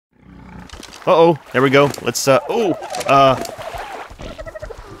Uh-oh. There we go. Let's,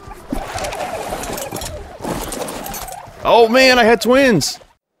 Oh, man, I had twins.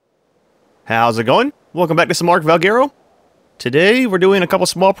 How's it going? Welcome back to some ARK Valguero. Today, we're doing a couple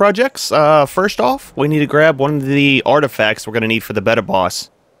small projects. First off, we need to grab one of the artifacts we're going to need for the beta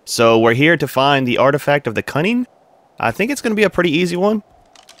boss. So, we're here to find the artifact of the Cunning. I think it's going to be a pretty easy one.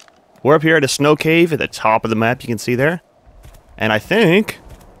 We're up here at a snow cave at the top of the map, you can see there. And I think,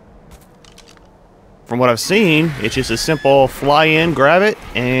 from what I've seen, it's just a simple fly in, grab it,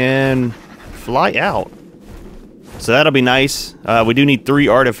 and fly out. So that'll be nice. We do need 3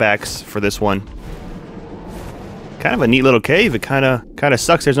 artifacts for this one. Kind of a neat little cave. It kind of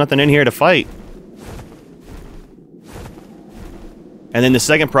sucks there's nothing in here to fight. And then the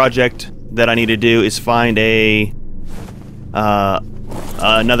second project that I need to do is find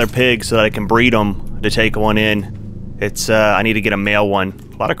another pig so that I can breed them to take one in. It's I need to get a male one.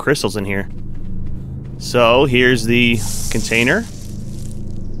 A lot of crystals in here. So here's the container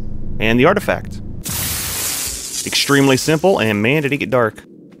and the artifact. Extremely simple, and man, did it get dark.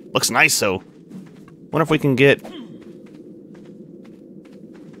 Looks nice though. Wonder if we can get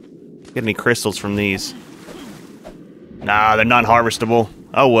any crystals from these. Nah, they're not harvestable.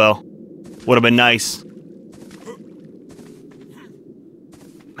 Oh well. Would have been nice.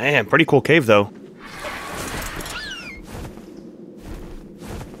 Man, pretty cool cave though.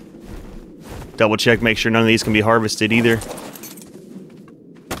 Double check, make sure none of these can be harvested either.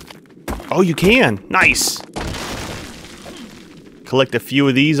 Oh, you can! Nice! Collect a few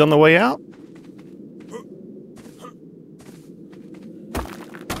of these on the way out.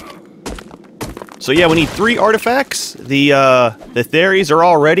 So yeah, we need 3 artifacts. The theories are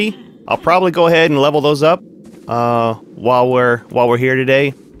all ready. I'll probably go ahead and level those up while we're here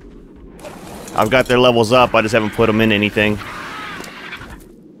today. I've got their levels up, I just haven't put them in anything.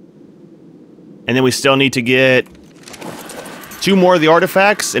 And then we still need to get 2 more of the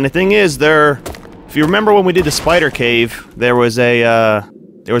artifacts. And the thing is, if you remember when we did the spider cave, there was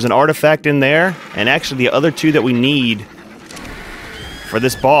an artifact in there, and actually the other 2 that we need for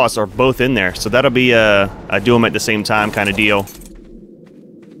this boss are both in there. So that'll be a do them at the same time kind of deal.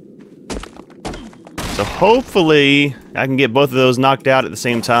 So hopefully I can get both of those knocked out at the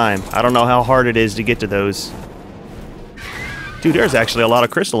same time. I don't know how hard it is to get to those. Dude, there's actually a lot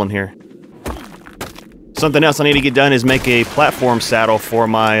of crystal in here. Something else I need to get done is make a platform saddle for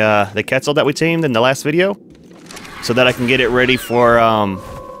my the Quetzal that we tamed in the last video, so that I can get it ready for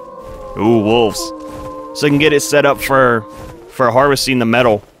wolves. So I can get it set up for harvesting the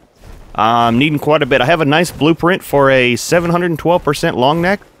metal. I'm needing quite a bit. I have a nice blueprint for a 712% long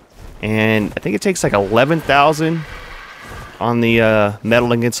neck, and I think it takes like 11,000 on the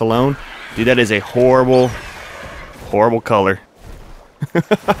metal ingots alone. Dude, that is a horrible, horrible color.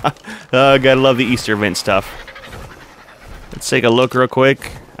 Gotta love the Easter event stuff. Let's take a look real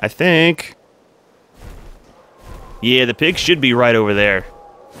quick. I think, yeah, the pig should be right over there.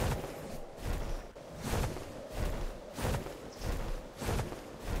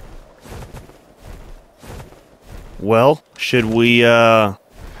 Well, should we grab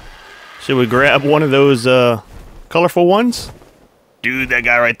one of those colorful ones? Dude, that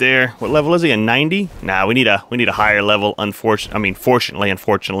guy right there. What level is he? A 90? Nah, we need a higher level. Unfortunately.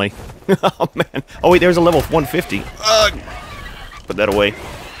 Oh man. Oh wait, there's a level 150. Put that away.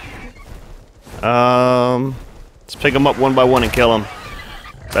 Let's pick them up one by one and kill them.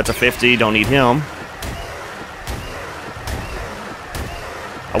 That's a 50. Don't need him.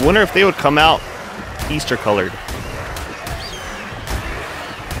 I wonder if they would come out Easter colored.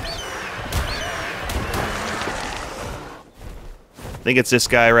 I think it's this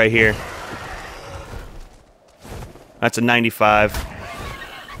guy right here. That's a 95.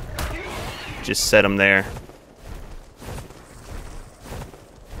 Just set him there.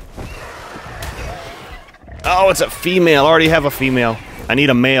 Oh, it's a female. I already have a female. I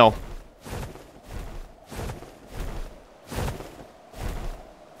need a male.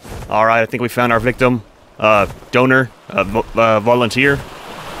 Alright, I think we found our victim. Donor. Volunteer.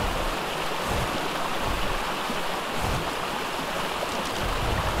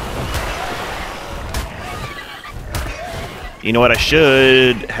 You know what? I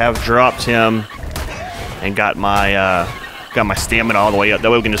should have dropped him and got my stamina all the way up. That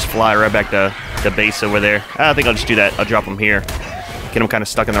way we can just fly right back to the base over there. I think I'll just do that. I'll drop him here. Get him kind of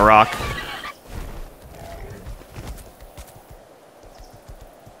stuck in the rock.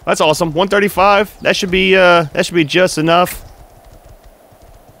 That's awesome. 135. That should be just enough.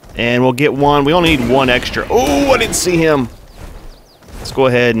 And we'll get one. We only need one extra. Oh, I didn't see him. Let's go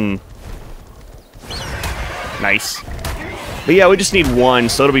ahead and... Nice. But yeah, we just need one,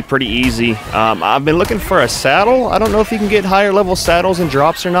 so it'll be pretty easy. I've been looking for a saddle. I don't know if you can get higher level saddles and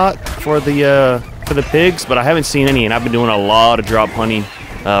drops or not for the pigs, but I haven't seen any, and I've been doing a lot of drop hunting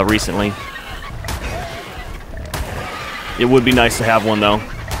recently. It would be nice to have one, though.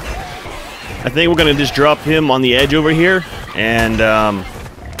 I think we're going to just drop him on the edge over here and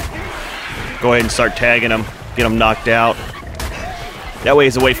go ahead and start tagging him, get him knocked out. That way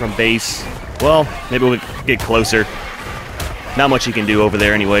he's away from base. Well, maybe we'll get closer. Not much he can do over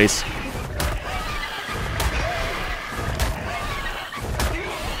there anyways.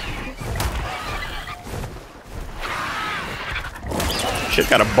 Shit,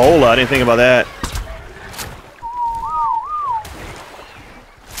 got a bola. I didn't think about that.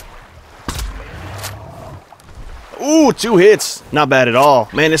 Ooh, 2 hits. Not bad at all.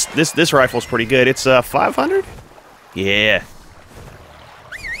 Man, this rifle's pretty good. It's 500? Yeah.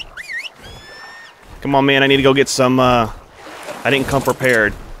 Come on, man. I need to go get some I didn't come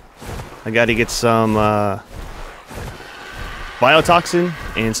prepared. I got to get some biotoxin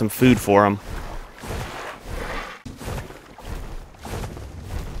and some food for him.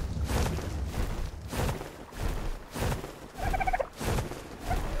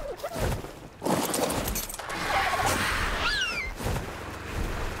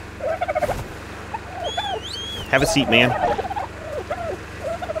 Have a seat, man.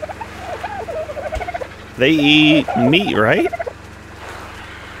 They eat meat, right?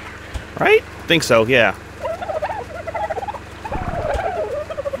 Right? Think so, yeah.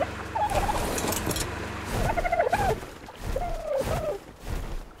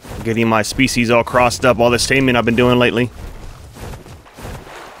 Getting my species all crossed up, all this taming I've been doing lately.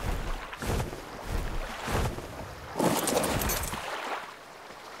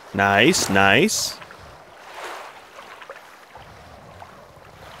 Nice, nice.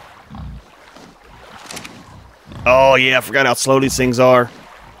 Oh yeah, I forgot how slow these things are.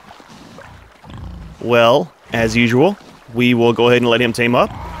 Well, as usual, we will go ahead and let him tame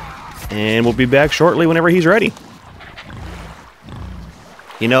up, and we'll be back shortly whenever he's ready.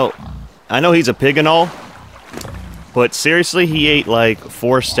 You know, I know he's a pig and all, but seriously, he ate like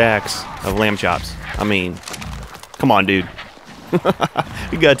 4 stacks of lamb chops. I mean, come on, dude.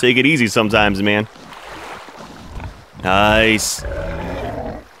 You gotta take it easy sometimes, man. Nice.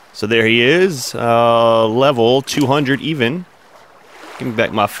 So there he is, level 200 even. Give me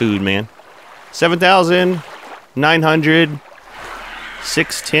back my food, man. 7,900,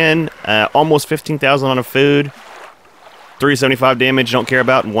 610, almost 15,000 on a food. 375 damage, don't care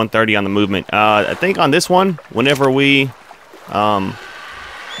about, and 130 on the movement. I think on this one, whenever we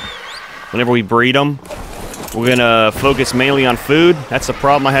breed them, we're gonna focus mainly on food. That's the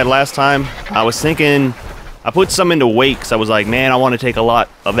problem I had last time. I was thinking, I put some into weight because I was like, man, I want to take a lot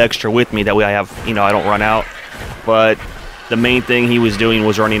of extra with me. That way I have, you know, I don't run out. But the main thing he was doing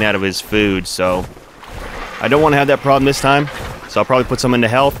was running out of his food, so I don't want to have that problem this time. So I'll probably put some into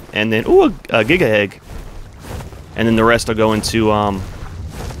health, and then, ooh, a giga egg. And then the rest will go into,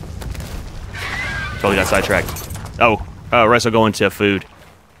 totally got sidetracked. Oh, rest will go into food.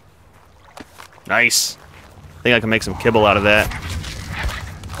 Nice. I think I can make some kibble out of that.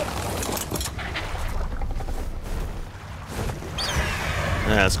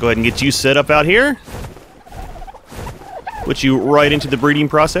 Let's go ahead and get you set up out here. Put you right into the breeding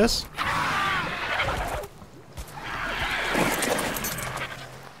process.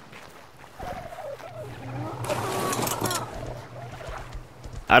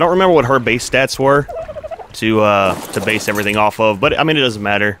 I don't remember what her base stats were to base everything off of, but I mean, it doesn't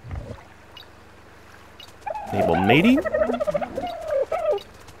matter. Enable mating.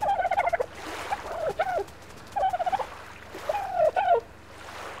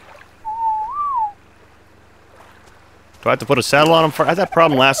 Do I have to put a saddle on him? I had that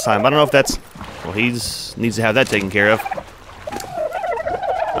problem last time. I don't know if that's... Well, he needs to have that taken care of.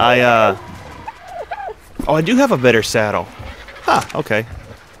 Oh, I do have a better saddle. Huh, okay.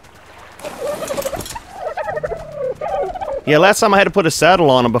 Yeah, last time I had to put a saddle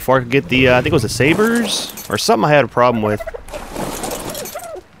on him before I could get the, I think it was the sabers? Or something I had a problem with.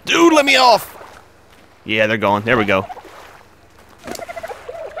 Dude, let me off! Yeah, they're going. There we go.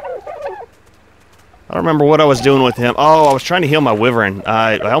 I don't remember what I was doing with him. Oh, I was trying to heal my wyvern.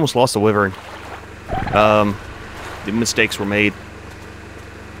 I almost lost the wyvern. The mistakes were made.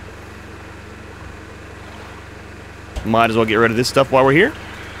 Might as well get rid of this stuff while we're here.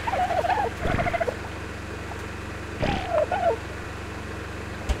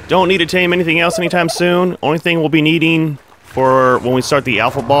 Don't need to tame anything else anytime soon. Only thing we'll be needing for when we start the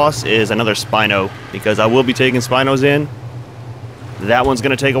alpha boss is another Spino, because I will be taking Spinos in. That one's going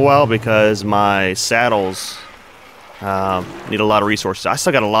to take a while because my saddles Need a lot of resources. I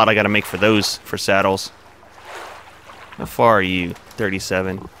still got a lot I gotta make for those, for saddles. How far are you?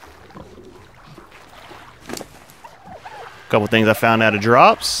 37. Couple things I found out of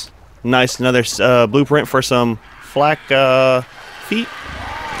drops. Nice, another blueprint for some flak feet.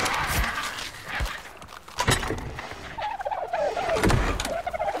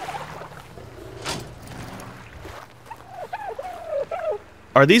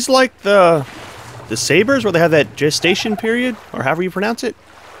 Are these like the sabers where they have that gestation period, or however you pronounce it?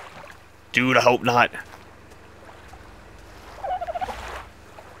 Dude, I hope not.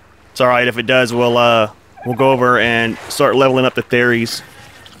 It's all right if it does. We'll go over and start leveling up the theories.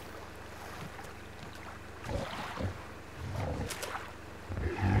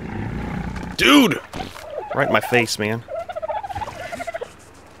 Dude, right in my face, man.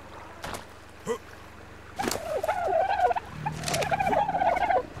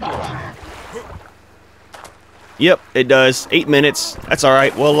 Yep, it does. 8 minutes. That's all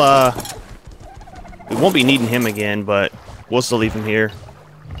right. We'll we won't be needing him again, but we'll still leave him here.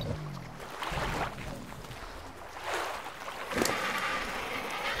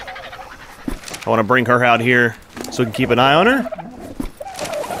 I want to bring her out here so we can keep an eye on her.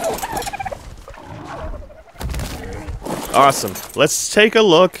 Awesome. Let's take a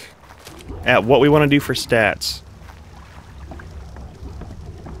look at what we want to do for stats.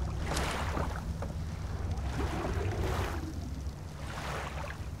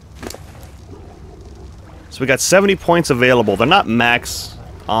 So we got 70 points available. They're not max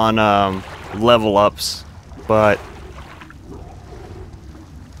on level ups, but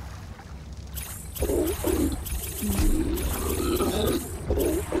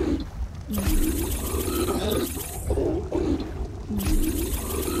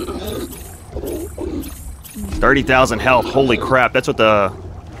 $30,000 health. Holy crap! That's what the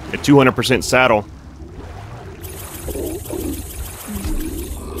 200% saddle.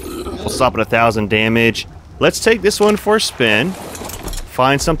 We'll stop at 1,000 damage. Let's take this one for a spin.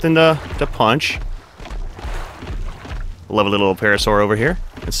 Find something to punch. We'll have a little parasaur over here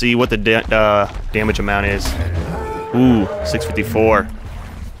and see what the damage amount is. Ooh, 654.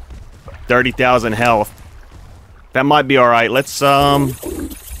 30,000 health. That might be all right. Let's check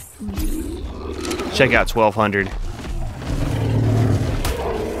out 1,200.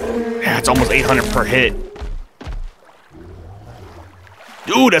 Yeah, it's almost 800 per hit.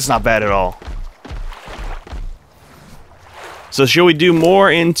 Ooh, that's not bad at all. So should we do more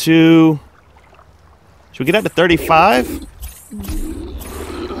into... Should we get up to 35?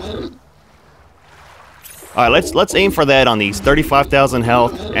 Alright, let's aim for that on these. 35,000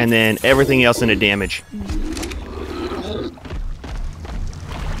 health, and then everything else into damage.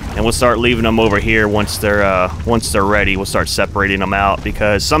 And we'll start leaving them over here once they're ready. We'll start separating them out,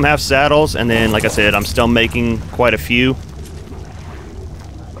 because some have saddles, and then, like I said, I'm still making quite a few.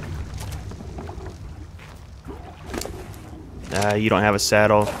 You don't have a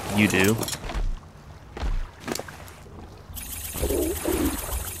saddle. You do.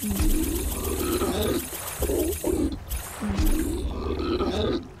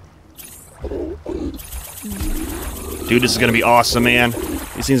 Dude, this is gonna be awesome, man.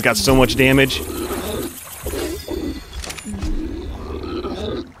 These things got so much damage.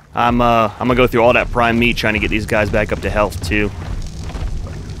 I'm gonna go through all that prime meat trying to get these guys back up to health too.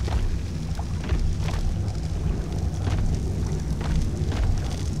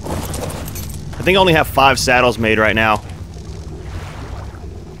 I think I only have 5 saddles made right now.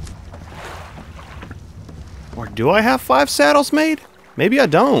 Or do I have 5 saddles made? Maybe I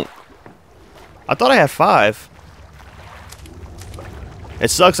don't. I thought I had 5.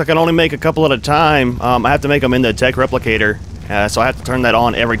 It sucks I can only make a couple at a time. I have to make them in the tech replicator. So I have to turn that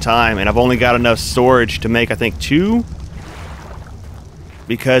on every time. And I've only got enough storage to make, I think, 2.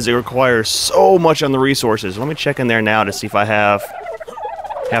 Because it requires so much on the resources. Let me check in there now to see if I have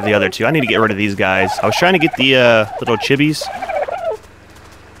the other 2. I need to get rid of these guys. I was trying to get the little chibis.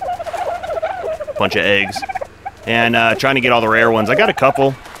 Bunch of eggs. And trying to get all the rare ones. I got a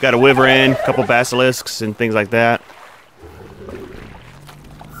couple. Got a wyvern, a couple basilisks, and things like that.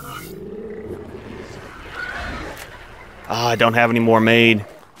 I don't have any more made.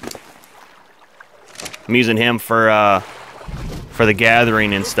 I'm using him for the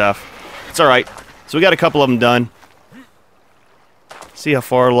gathering and stuff. It's alright. So we got a couple of them done. See how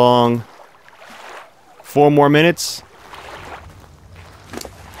far along. 4 more minutes.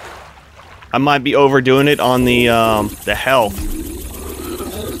 I might be overdoing it on the health.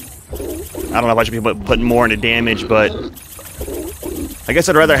 I don't know if I should be putting more into damage, but I guess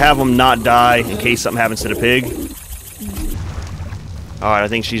I'd rather have them not die in case something happens to the pig. Alright, I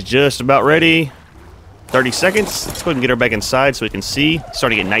think she's just about ready. 30 seconds. Let's go ahead and get her back inside so we can see.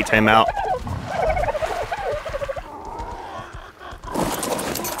 Starting to get nighttime out.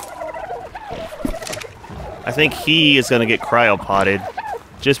 I think he is going to get cryopotted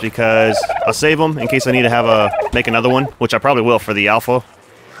just because I'll save him in case I need to make another one, which I probably will for the alpha.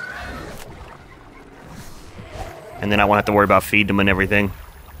 And then I won't have to worry about feeding them and everything.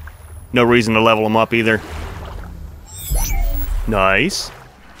 No reason to level them up either. Nice.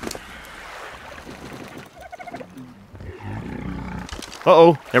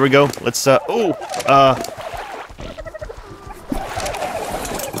 Uh-oh, there we go. Let's, oh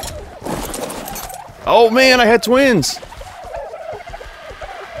man, I had twins!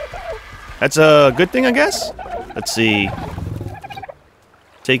 That's a good thing, I guess? Let's see.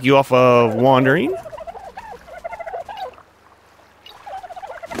 Take you off of wandering.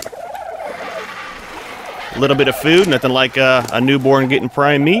 A little bit of food, nothing like a newborn getting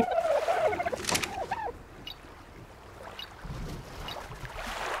prime meat.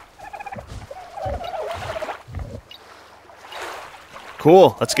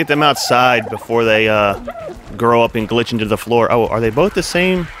 Cool, let's get them outside before they grow up and glitch into the floor. Oh, are they both the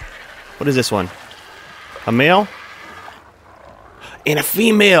same? What is this one? A male? And a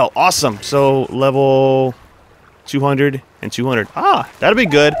female! Awesome! So, level 200 and 200. Ah, that'll be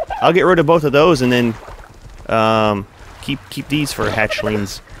good. I'll get rid of both of those and then keep these for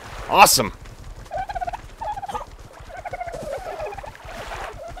hatchlings. Awesome!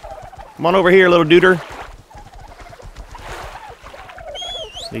 Come on over here, little duder.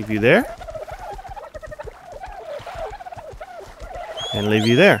 Leave you there. And leave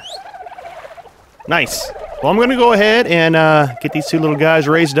you there. Nice. Well, I'm going to go ahead and get these two little guys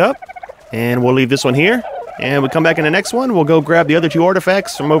raised up. And we'll leave this one here. And we'll come back in the next one. We'll go grab the other two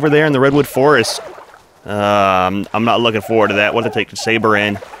artifacts from over there in the Redwood Forest. I'm not looking forward to that. We'll have to take the saber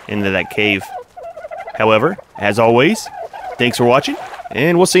into that cave. However, as always, thanks for watching.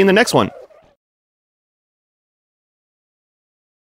 And we'll see you in the next one.